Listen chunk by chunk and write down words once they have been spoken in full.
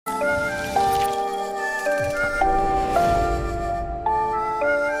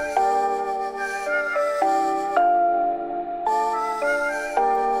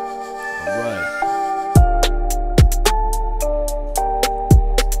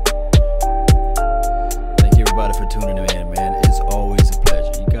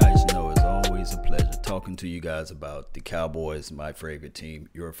to you guys about the Cowboys, my favorite team,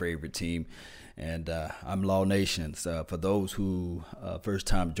 your favorite team, and I'm Law Nations. For those who first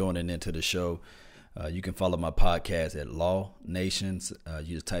time joining into the show, you can follow my podcast at Law Nations.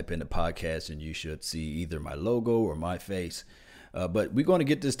 You just type in the podcast and you should see either my logo or my face. But we're going to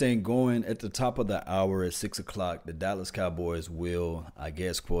get this thing going at the top of the hour at 6 o'clock. The Dallas Cowboys will, I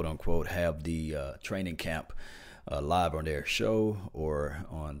guess, quote unquote, have the training camp live on their show or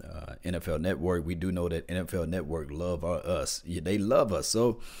on NFL Network. We do know that NFL Network love us. They love us.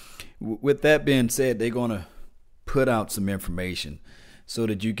 So with that being said, they're going to put out some information so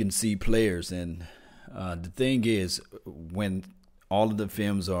that you can see players. And the thing is, when all of the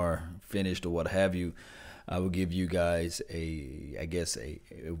films are finished or what have you, I will give you guys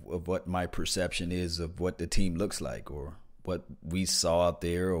of what my perception is of what the team looks like or what we saw out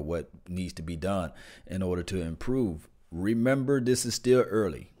there or what needs to be done in order to improve. Remember, this is still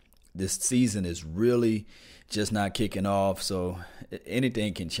early. This season is really just not kicking off, so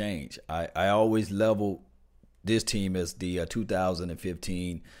anything can change. I always level this team as the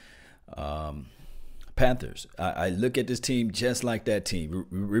 2015 Panthers. I look at this team just like that team.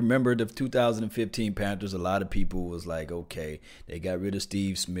 Remember the 2015 Panthers, a lot of people was like, okay, they got rid of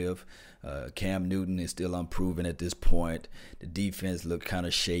Steve Smith. Cam Newton is still unproven at this point. The defense looked kind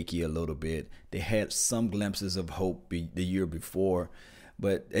of shaky a little bit. They had some glimpses of hope the year before,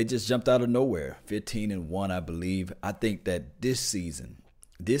 but they just jumped out of nowhere. 15-1, I believe. I think that this season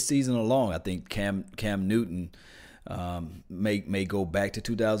alone, I think Cam Newton may go back to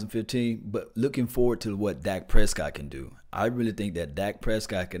 2015, but looking forward to what Dak Prescott can do. I really think that Dak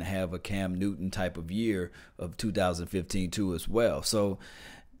Prescott can have a Cam Newton type of year of 2015 too as well. So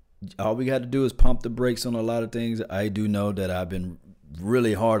all we got to do is pump the brakes on a lot of things. I do know that I've been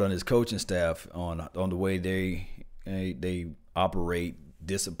really hard on his coaching staff on the way they operate,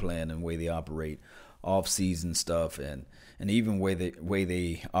 discipline, and way they operate off-season stuff, and even way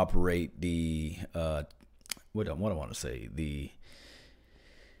they operate the what I want to say, the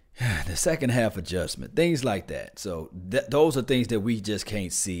second half adjustment, things like that. So those are things that we just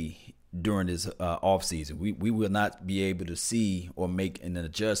can't see during this off season. We will not be able to see or make an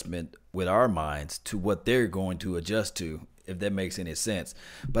adjustment with our minds to what they're going to adjust to, if that makes any sense.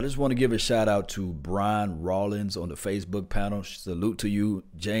 But I just want to give a shout out to Brian Rawlins on the Facebook panel. Salute to you,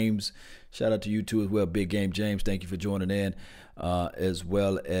 James. Shout out to you too as well, Big Game James. Thank you for joining in. As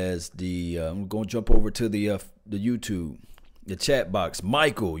well as I'm going to jump over to the YouTube, the chat box.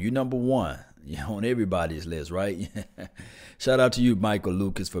 Michael, you number one. You're on everybody's list, right? Shout out to you, Michael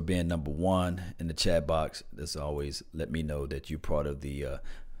Lucas, for being number one in the chat box. That's always let me know that you're part of the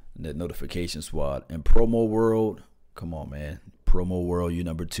notification squad. And Promo World, come on, man. Promo World, you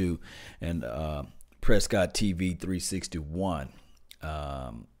number two. And Prescott TV 361.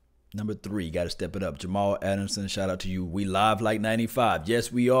 Number three, got to step it up. Jamal Adamson, shout out to you. We live like 95.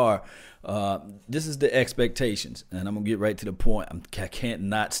 Yes, we are. This is the expectations, and I'm going to get right to the point. I can't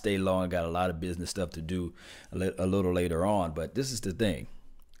not stay long. I got a lot of business stuff to do a little later on, but this is the thing.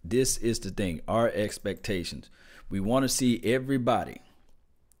 Our expectations. We want to see everybody,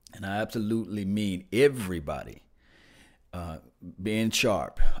 and I absolutely mean everybody, being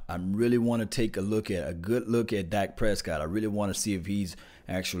sharp. I really want to take a good look at Dak Prescott. I really want to see if he's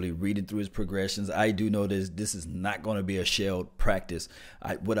actually reading through his progressions. I do know this is not going to be a shelled practice.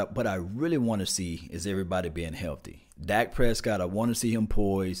 What I really want to see is everybody being healthy. Dak Prescott, I want to see him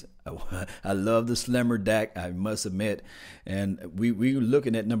poised. I love the slimmer Dak, I must admit. And we're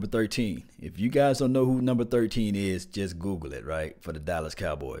looking at number 13. If you guys don't know who number 13 is, just Google it, right, for the Dallas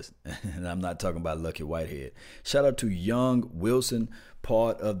Cowboys. And I'm not talking about Lucky Whitehead. Shout out to Young Wilson,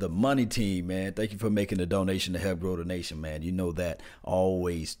 part of the money team, man. Thank you for making the donation to help grow the nation, man. You know that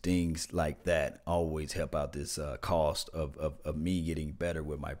always things like that always help out this cost of me getting better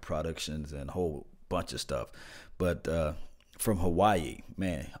with my productions and a whole bunch of stuff. But from Hawaii,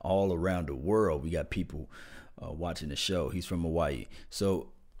 man, all around the world, we got people watching the show. He's from Hawaii.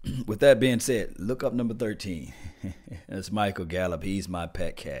 So with that being said, look up number 13. That's Michael Gallup. He's my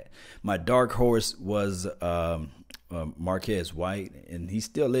pet cat. My dark horse was Marquez White, and he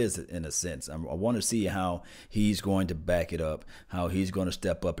still is in a sense. I want to see how he's going to back it up, how he's going to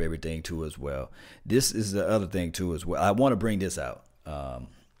step up everything too as well. This is the other thing too as well. I want to bring this out.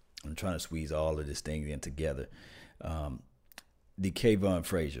 I'm trying to squeeze all of this thing in together. The Kayvon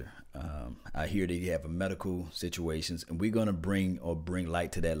Frazier. I hear that you have medical situations, and we're going to bring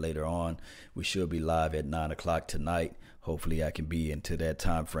light to that later on. We should be live at 9 o'clock tonight. Hopefully I can be into that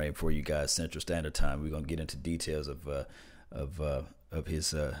time frame for you guys, Central Standard Time. We're going to get into details of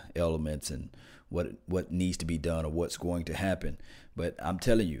his elements and what needs to be done or what's going to happen. But I'm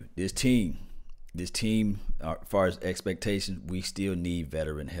telling you, this team, This team, as far as expectations, we still need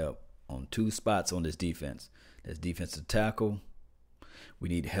veteran help on 2 spots on this defense. That's defensive tackle. We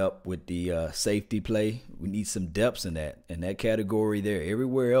need help with the safety play. We need some depths in that category there.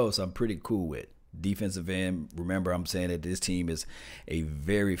 Everywhere else, I'm pretty cool with. Defensive end, remember I'm saying that this team is a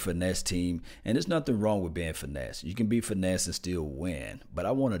very finesse team, and there's nothing wrong with being finesse. You can be finesse and still win, but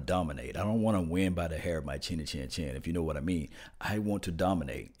I want to dominate. I don't want to win by the hair of my chin, if you know what I mean. I want to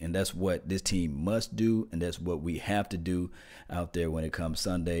dominate, and that's what this team must do, and that's what we have to do out there when it comes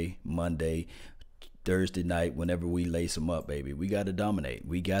Sunday, Monday, Thursday night, whenever we lace them up, baby. We got to dominate.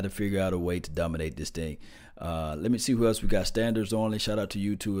 We got to figure out a way to dominate this thing. Let me see who else we got. Standards Only, shout out to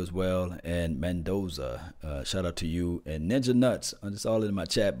you too as well. And Mendoza, shout out to you. And Ninja Nuts, it's all in my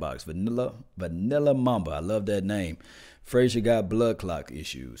chat box. Vanilla Mamba, I love that name. Frazier got blood clot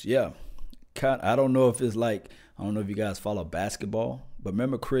issues. Yeah, I don't know if it's like, I don't know if you guys follow basketball, but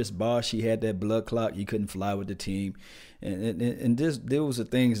remember Chris Bosh, he had that blood clot. He couldn't fly with the team. And those are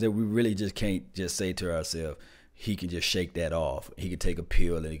things that we really just can't just say to ourselves, he can just shake that off. He can take a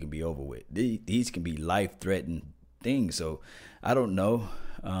pill and it can be over with. These can be life-threatening things. So I don't know.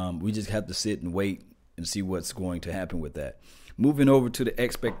 We just have to sit and wait and see what's going to happen with that. Moving over to the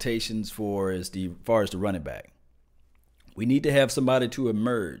expectations as far as the running back. We need to have somebody to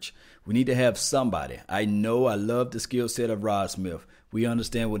emerge. We need to have somebody. I know I love the skill set of Rod Smith. We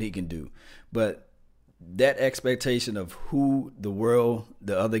understand what he can do. But that expectation of who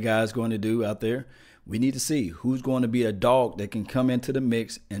the other guy's going to do out there, we need to see who's going to be a dog that can come into the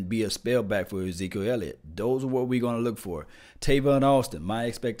mix and be a spellback for Ezekiel Elliott. Those are what we're going to look for. Tavon Austin, my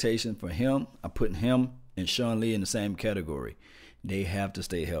expectation for him, I'm putting him and Sean Lee in the same category. They have to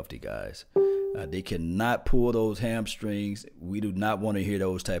stay healthy, guys. They cannot pull those hamstrings. We do not want to hear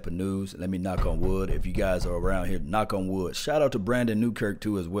those type of news. Let me knock on wood. If you guys are around here, knock on wood. Shout out to Brandon Newkirk,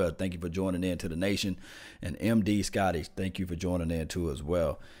 too, as well. Thank you for joining in to the nation. And MD Scotty, thank you for joining in, too, as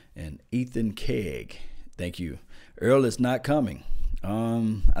well. And Ethan Kegg, thank you. Earl is not coming.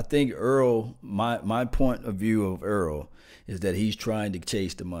 I think Earl, my point of view of Earl is that he's trying to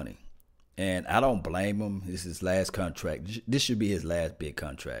chase the money. And I don't blame him. This is his last contract. This should be his last big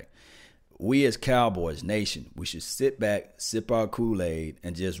contract. We as Cowboys Nation, we should sit back, sip our Kool-Aid,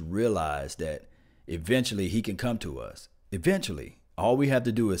 and just realize that eventually he can come to us. Eventually. All we have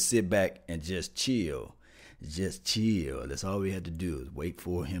to do is sit back and just chill. Just chill. That's all we have to do is wait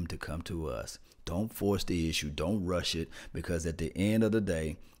for him to come to us. Don't force the issue. Don't rush it, because at the end of the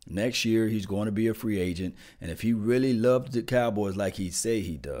day, next year he's going to be a free agent. And if he really loves the Cowboys like he say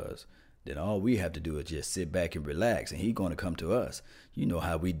he does, then all we have to do is just sit back and relax, and he's going to come to us. You know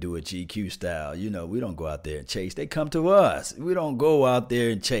how we do it GQ style. You know, we don't go out there and chase. They come to us. We don't go out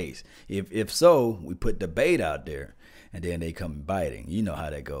there and chase. If so, we put the bait out there, and then they come biting. You know how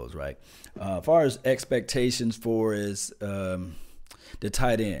that goes, right? As far as expectations for the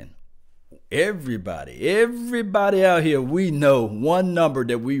tight end, everybody out here, we know one number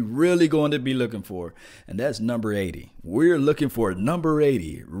that we really going to be looking for, and that's number 80. We're looking for number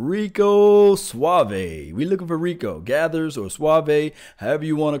 80, Rico Suave. We're looking for Rico Gathers or Suave, however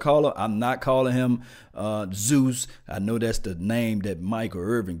you want to call him. I'm not calling him Zeus. I know that's the name that Mike or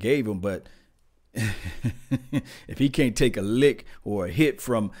Irvin gave him, but if he can't take a lick or a hit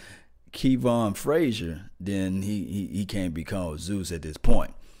from Kevon Frazier, then he can't be called Zeus at this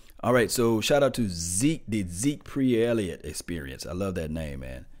point. All right, so shout out to Zeke, the Zeke Pre-Elliott experience. I love that name,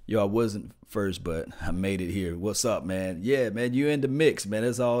 man. Yo, I wasn't first, but I made it here. What's up, man? Yeah, man, you in the mix, man.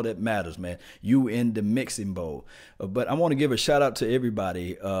 That's all that matters, man. You in the mixing bowl. But I want to give a shout out to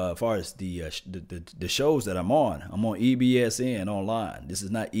everybody as far as the shows that I'm on. I'm on EBSN online. This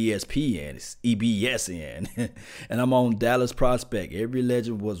is not ESPN. It's EBSN. And I'm on Dallas Prospect. Every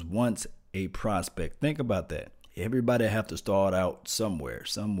legend was once a prospect. Think about that. Everybody have to start out somewhere,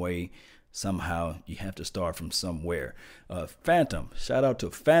 some way, somehow. You have to start from somewhere. Phantom, shout out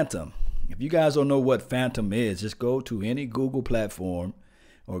to Phantom. If you guys don't know what Phantom is, just go to any Google platform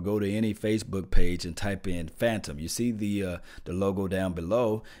or go to any Facebook page and type in Phantom. You see the logo down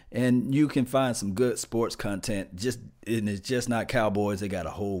below, and you can find some good sports content. And it's just not Cowboys. They got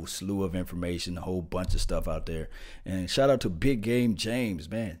a whole slew of information, a whole bunch of stuff out there. And shout out to Big Game James,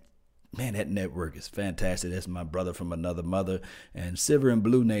 man. Man, that network is fantastic. That's my brother from another mother. And Silver and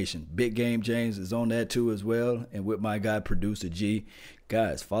Blue Nation. Big Game James is on that too as well. And with my guy, Producer G.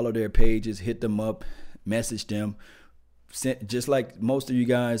 Guys, follow their pages. Hit them up. Message them. Just like most of you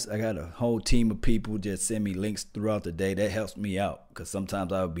guys, I got a whole team of people just send me links throughout the day. That helps me out, because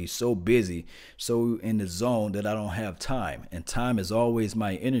sometimes I would be so busy, so in the zone that I don't have time. And time is always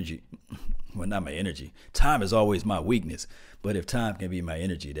my energy. Well, not my energy. Time is always my weakness. But if time can be my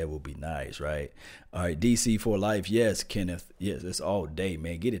energy, that would be nice, right? All right, DC for life. Yes, Kenneth. Yes, it's all day,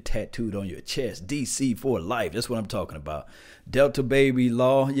 man. Get it tattooed on your chest. DC for life. That's what I'm talking about. Delta baby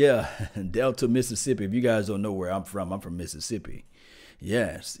law. Yeah, Delta, Mississippi. If you guys don't know where I'm from Mississippi.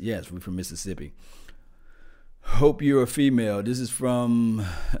 Yes, we're from Mississippi. Hope you're a female. This is from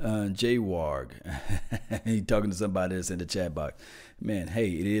J Warg. He talking to somebody that's in the chat box. Man, hey,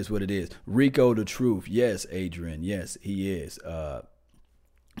 it is what it is. Rico the truth. Yes, Adrian. Yes, he is. But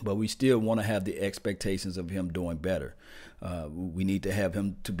we still want to have the expectations of him doing better. We need to have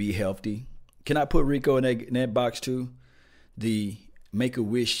him to be healthy. Can I put Rico in that box too? The Make a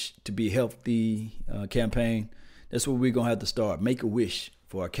Wish to be healthy campaign. That's what we're going to have to start. Make a wish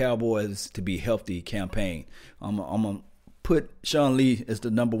for our Cowboys to be healthy campaign. I'm going to put Sean Lee as the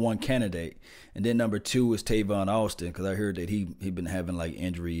number one candidate. And then number two is Tavon Austin, because I heard that he'd been having like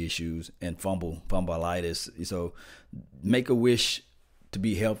injury issues and fumbleitis. So Make a Wish to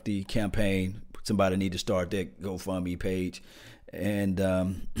be healthy campaign. Somebody need to start that GoFundMe page.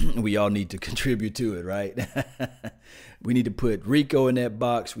 And we all need to contribute to it, right? We need to put Rico in that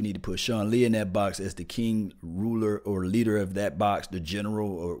box. We need to put Sean Lee in that box as the king, ruler, or leader of that box, the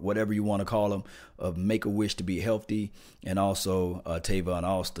general, or whatever you want to call him, of Make a Wish to be healthy. And also Tavon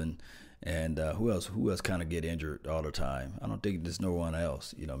Austin. And who else kind of get injured all the time? I don't think there's no one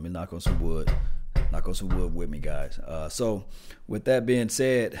else. You know, I mean, knock on some wood. Knock on some wood with me, guys. So with that being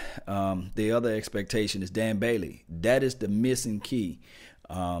said, the other expectation is Dan Bailey. That is the missing key.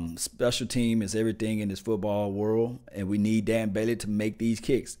 Special team is everything in this football world, and we need Dan Bailey to make these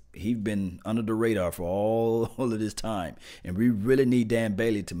kicks. He's been under the radar for all of this time, and we really need Dan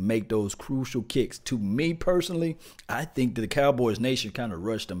Bailey to make those crucial kicks. To me personally, I think that the Cowboys Nation kind of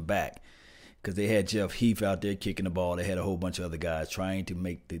rushed him back, because they had Jeff Heath out there kicking the ball. They had a whole bunch of other guys trying to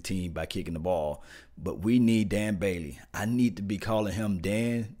make the team by kicking the ball. But we need Dan Bailey. I need to be calling him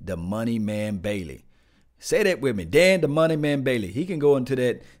Dan the Money Man Bailey. Say that with me. Dan the Money Man Bailey. He can go into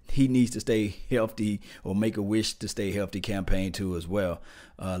that he needs to stay healthy or Make a Wish to stay healthy campaign too as well.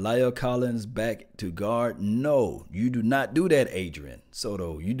 Lyle Collins back to guard. No, you do not do that, Adrian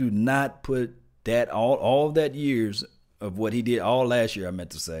Soto. You do not put that all of that years of what he did all last year, I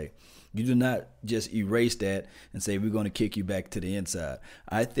meant to say. You do not just erase that and say, we're going to kick you back to the inside.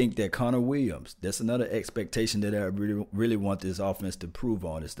 I think that Connor Williams, that's another expectation that I really want this offense to prove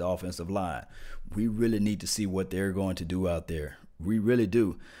on. It's the offensive line. We really need to see what they're going to do out there. We really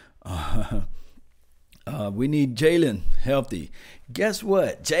do. We need Jalen healthy. Guess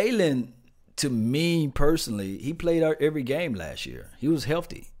what? Jalen, to me personally, he played every game last year. He was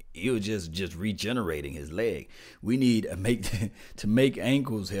healthy. He was just regenerating his leg. We need to make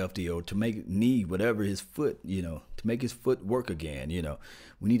ankles healthy, or to make knee, whatever, his foot, to make his foot work again.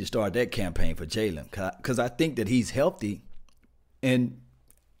 We need to start that campaign for Jalen, because I think that he's healthy, and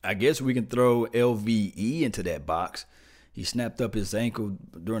I guess we can throw LVE into that box. He snapped up his ankle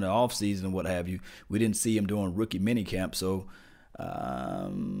during the offseason and what have you. We didn't see him doing rookie minicamp, so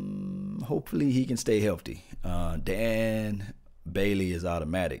hopefully he can stay healthy. Dan Bailey is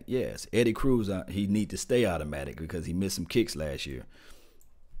automatic. Yes. Eddie Cruz, he need to stay automatic because he missed some kicks last year.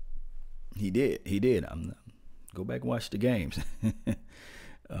 He did. Go back and watch the games.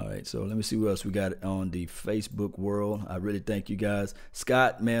 All right, so let me see what else we got on the Facebook world. I really thank you guys.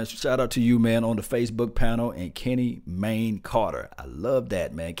 Scott, man, shout out to you, man, on the Facebook panel, and Kenny Maine Carter. I love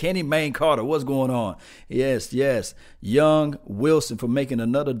that, man. Kenny Maine Carter, what's going on? Yes. Young Wilson for making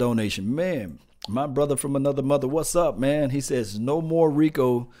another donation. Man, my brother from another mother, what's up, man? He says, no more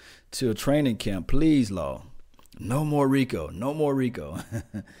Rico to a training camp. Please, Law. No more Rico. Well,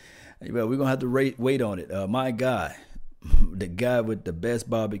 we're going to have to wait on it. My guy, the guy with the best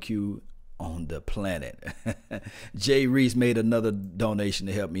barbecue on the planet. Jay Reese made another donation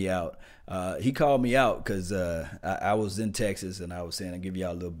to help me out. He called me out because I was in Texas, and I was saying, I'll give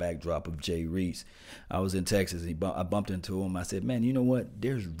y'all a little backdrop of Jay Reese. I was in Texas, and I bumped into him. I said, man, you know what?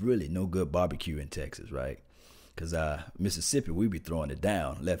 There's really no good barbecue in Texas, right? Because Mississippi, we be throwing it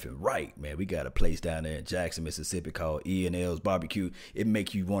down left and right, man. We got a place down there in Jackson, Mississippi called E&L's Barbecue. It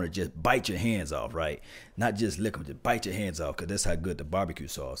make you want to just bite your hands off, right? Not just lick them, just bite your hands off, because that's how good the barbecue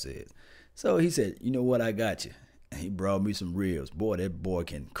sauce is. So he said, you know what, I got you. He brought me some ribs. Boy, that boy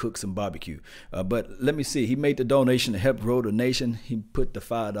can cook some barbecue. But let me see. He made the donation to help grow the nation. He put the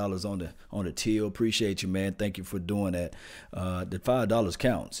 $5 on the till. Appreciate you, man. Thank you for doing that. The $5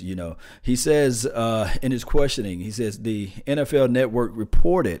 counts, He says in his questioning, he says the NFL Network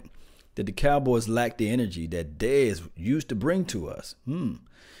reported that the Cowboys lack the energy that Dez used to bring to us.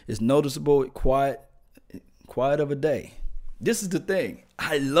 It's noticeable, quiet of a day. This is the thing.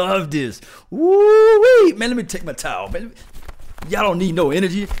 I love this. Woo-wee. Man, let me take my towel. Man, y'all don't need no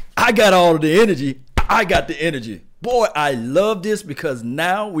energy. I got all of the energy. I got the energy. Boy, I love this because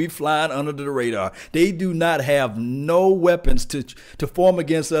now we flying under the radar. They do not have no weapons to form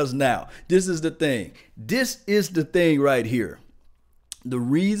against us now. This is the thing. This is the thing right here. The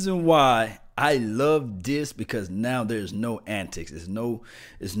reason why I love this because now there's no antics. It's no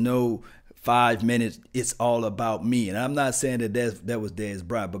 5 minutes. It's all about me. And I'm not saying that was Dez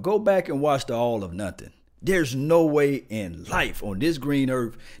Bryant, but go back and watch the All of Nothing. There's no way in life on this green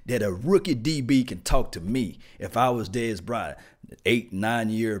earth that a rookie DB can talk to me if I was Dez Bryant.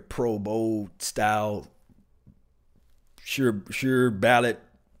 8-9 year Pro Bowl style, sure ballot,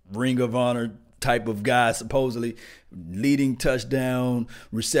 Ring of Honor type of guy, supposedly leading touchdown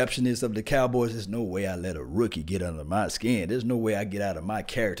receptionist of the Cowboys. There's no way I let a rookie get under my skin. There's no way I get out of my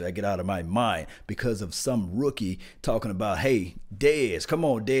character. I get out of my mind because of some rookie talking about, hey, Dez, come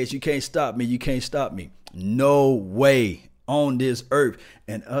on, Dez, you can't stop me. You can't stop me. No way on this earth.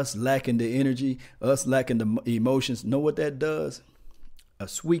 And us lacking the energy, us lacking the emotions, know what that does? A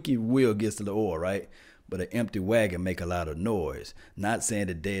squeaky wheel gets to the oil, right? But an empty wagon make a lot of noise. Not saying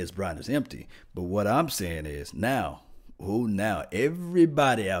that Dez Bryant is empty, but what I'm saying is now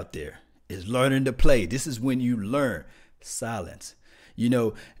everybody out there is learning to play. This is when you learn silence. You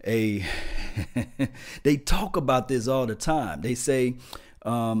know, they talk about this all the time. They say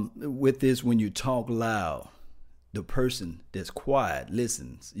with this, when you talk loud, the person that's quiet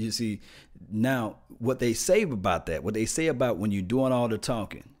listens. You see, now what they say about that, what they say about when you're doing all the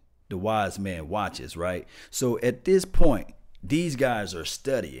talking, the wise man watches, right? So at this point, these guys are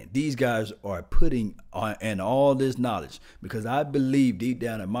studying. These guys are putting in all this knowledge because I believe deep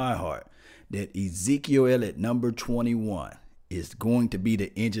down in my heart that Ezekiel Elliott, number 21, is going to be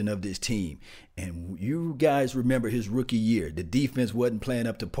the engine of this team. And you guys remember his rookie year. The defense wasn't playing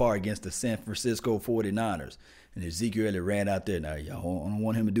up to par against the San Francisco 49ers. And Ezekiel Elliott ran out there. Now, y'all don't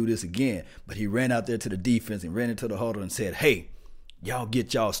want him to do this again. But he ran out there to the defense and ran into the huddle and said, hey, y'all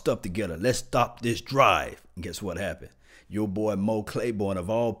get y'all stuff together. Let's stop this drive. And guess what happened? Your boy Mo Claiborne, of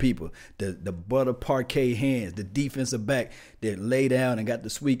all people, the butter parquet hands, the defensive back that lay down and got the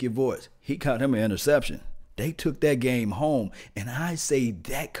squeaky voice, he caught him an interception. They took that game home. And I say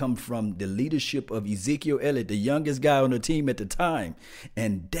that comes from the leadership of Ezekiel Elliott, the youngest guy on the team at the time.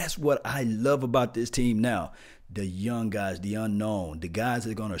 And that's what I love about this team now. The young guys, the unknown, the guys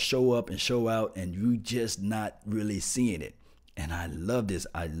that are going to show up and show out, and you just not really seeing it. And I love this.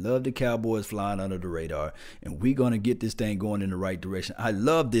 I love the Cowboys flying under the radar, and we're going to get this thing going in the right direction. I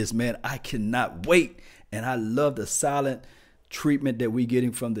love this, man. I cannot wait. And I love the silent treatment that we're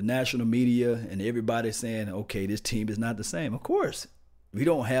getting from the national media and everybody saying, okay, this team is not the same. Of course. We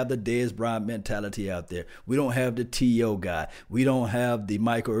don't have the Dez Bryant mentality out there. We don't have the T.O. guy. We don't have the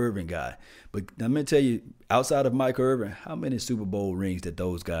Michael Irvin guy. But let me tell you, outside of Michael Irvin, how many Super Bowl rings did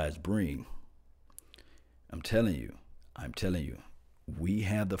those guys bring? I'm telling you, we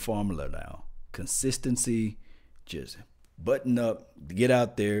have the formula now. Consistency, just button up, get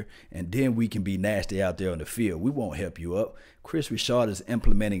out there, and then we can be nasty out there on the field. We won't help you up. Chris Richard is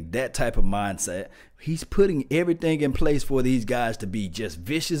implementing that type of mindset. He's putting everything in place for these guys to be just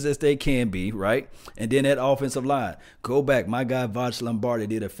vicious as they can be, right? And then that offensive line. Go back. My guy, Voch Lombardi,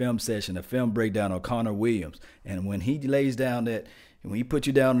 did a film session, a film breakdown on Connor Williams. And when he lays down that, when he put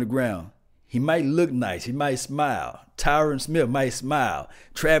you down on the ground, he might look nice. He might smile. Tyron Smith might smile.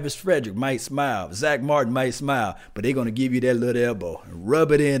 Travis Frederick might smile. Zach Martin might smile. But they're going to give you that little elbow and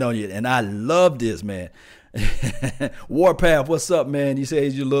rub it in on you. And I love this, man. Warpath, what's up, man? You say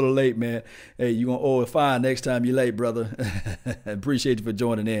you're a little late, man. Hey, you're going to owe a fine next time you're late, brother. Appreciate you for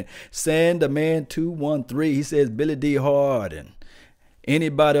joining in. Sandaman 213, he says Billy D. Harden.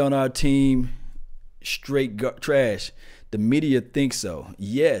 Anybody on our team straight trash? The media thinks so.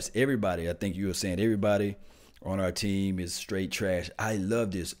 Yes, everybody. I think you were saying everybody on our team is straight trash. I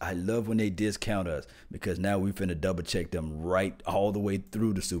love this. I love when they discount us because now we finna double check them right all the way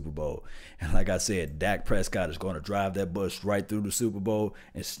through the Super Bowl. And like I said, Dak Prescott is going to drive that bus right through the Super Bowl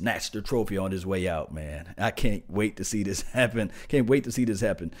and snatch the trophy on his way out, man. I can't wait to see this happen.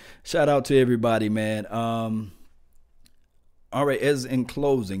 Shout out to everybody, man. All right, as in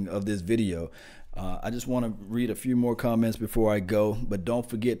closing of this video, I just want to read a few more comments before I go, but don't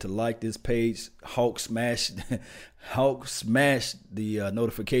forget to like this page. Hulk smash Hulk smash the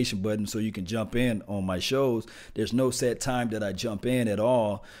notification button so you can jump in on my shows. There's no set time that I jump in at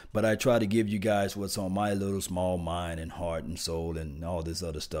all, but I try to give you guys what's on my little small mind and heart and soul and all this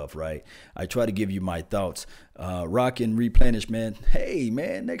other stuff, right? I try to give you my thoughts. Rock and Replenish, man. Hey,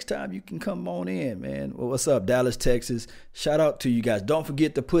 man, next time you can come on in, man. Well, what's up, Dallas, Texas? Shout out to you guys. Don't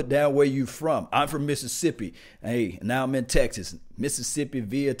forget to put down where you from. I'm from Mississippi. Hey, now I'm in Texas. Mississippi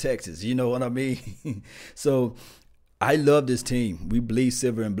via Texas. You know what I mean? So I love this team. We bleed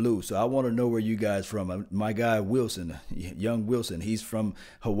silver and blue. So I want to know where you guys from. My guy Wilson, young Wilson, he's from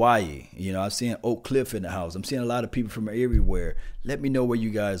Hawaii. You know, I'm seeing Oak Cliff in the house. I'm seeing a lot of people from everywhere. Let me know where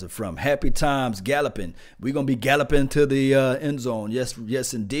you guys are from. Happy times galloping. We're going to be galloping to the end zone.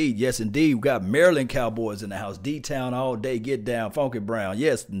 Yes, indeed. Yes, indeed. We got Maryland Cowboys in the house. D-Town all day. Get down. Funky Brown.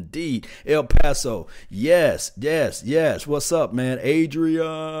 Yes, indeed. El Paso. Yes. What's up, man?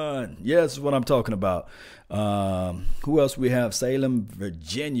 Adrian. Yes, that's what I'm talking about. Who else we have? Salem,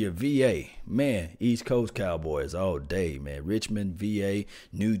 Virginia, VA. Man, East Coast Cowboys all day, man. Richmond, VA,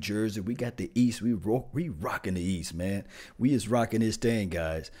 New Jersey. We got the East. We rocking the East, man. We is rocking this thing,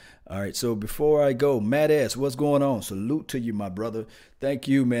 guys. All right, so before I go, Matt S., what's going on? Salute to you, my brother. Thank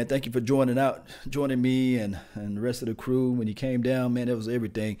you, man. Thank you for joining me and the rest of the crew. When you came down, man, that was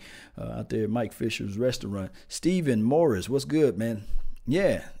everything out there at Mike Fisher's restaurant. Steven Morris, what's good, man?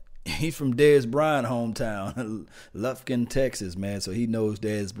 Yeah. He's from Dez Bryant hometown, Lufkin, Texas, man. So he knows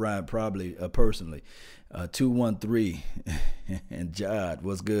Dez Bryant probably personally. 213 and Jod,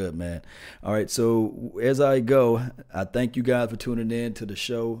 what's good, man? All right, so as I go, I thank you guys for tuning in to the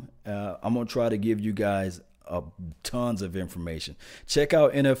show. I'm gonna try to give you guys tons of information. Check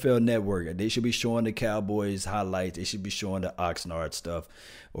out NFL Network. They should be showing the Cowboys highlights. They should be showing the Oxnard stuff.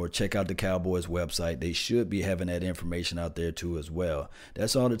 Or check out the Cowboys website. They should be having that information out there too as well.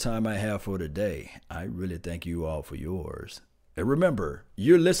 That's all the time I have for today. I really thank you all for yours. And remember,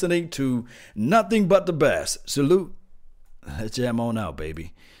 you're listening to nothing but the best. Salute. Let's jam on out,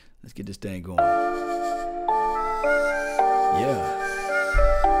 baby. Let's get this thing going. Yeah.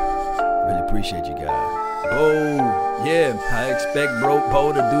 Really appreciate you guys. Bo, yeah, I expect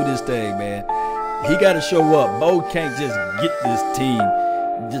Bo to do this thing, man. He got to show up. Bo can't just get this team,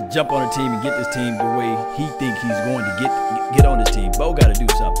 just jump on the team and get this team the way he think he's going to get on this team. Bo got to do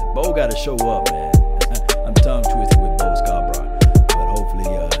something. Bo got to show up, man. I'm tongue twisted with Bo Scarborough, but hopefully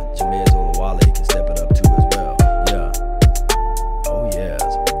Jamez Olawale can step it up too as well. Yeah. Oh yes,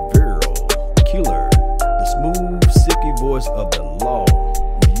 virile, killer, the smooth, silky voice of the